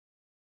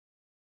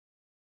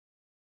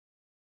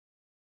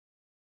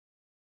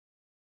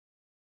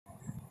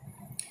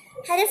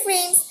Hello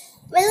friends,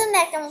 welcome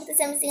back to Mukta's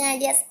Amazing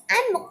Ideas.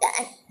 I'm Mukta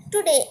and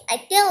today I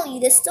tell you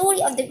the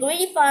story of the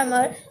greedy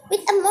farmer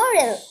with a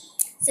moral.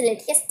 So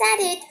let's get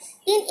started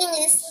in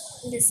English.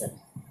 Listen.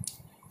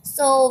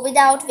 So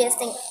without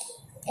wasting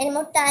any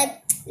more time,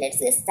 let's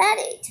get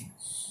started.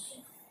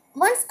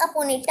 Once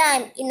upon a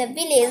time in a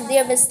village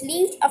there was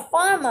lived a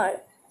farmer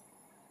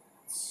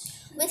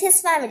with his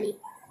family.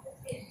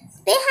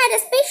 They had a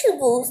special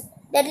goose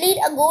that laid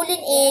a golden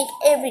egg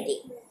every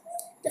day.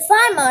 The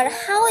farmer,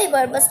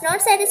 however, was not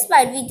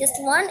satisfied with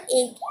just one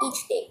egg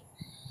each day.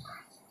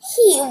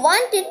 He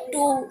wanted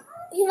to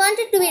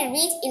be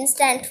rich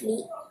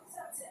instantly.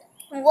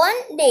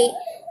 One day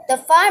the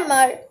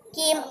farmer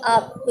came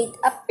up with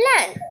a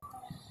plan.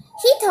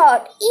 He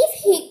thought if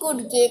he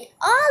could get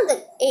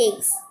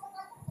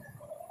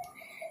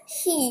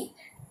he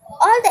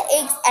all the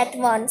eggs at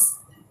once,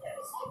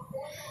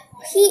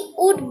 he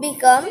would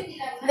become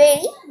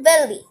very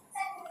wealthy.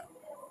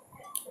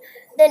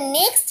 The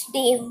next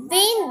day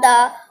when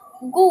the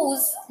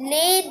goose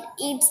laid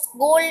its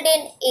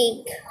golden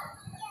egg,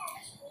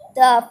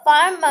 the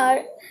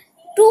farmer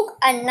took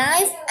a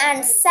knife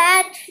and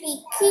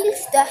sadly killed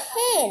the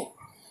hen.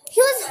 He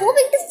was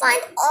hoping to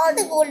find all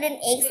the golden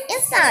eggs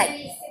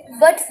inside,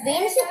 but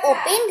when he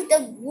opened the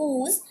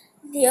goose,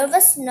 there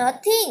was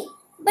nothing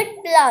but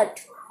blood.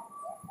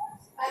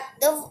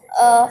 There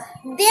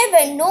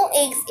were no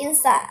eggs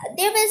inside.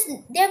 There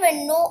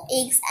were no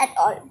eggs at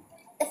all.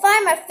 The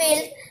farmer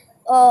felt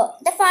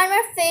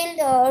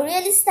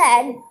really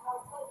sad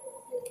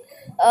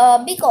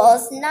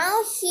because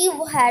now he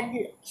had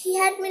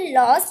been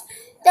lost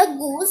the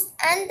goose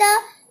and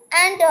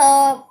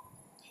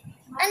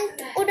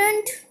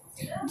wouldn't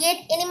get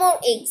any more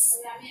eggs.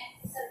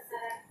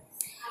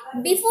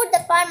 Before,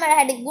 the farmer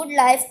had a good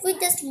life with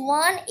just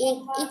one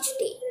egg each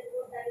day,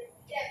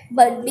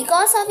 but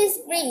because of his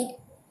greed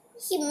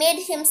he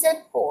made himself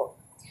poor.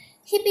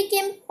 He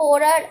became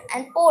poorer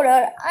and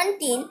poorer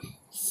until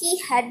he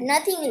had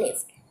nothing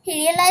left. He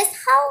realized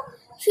how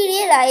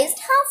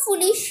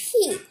foolish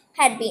he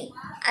had been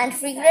and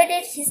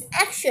regretted his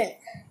action.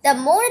 The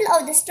moral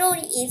of the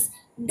story is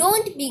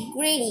don't be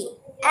greedy.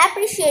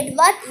 Appreciate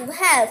what you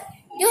have.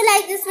 Do you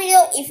like this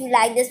video? If you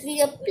like this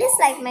video, please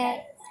like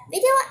my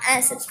video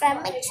and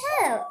subscribe my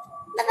channel.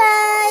 Bye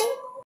bye.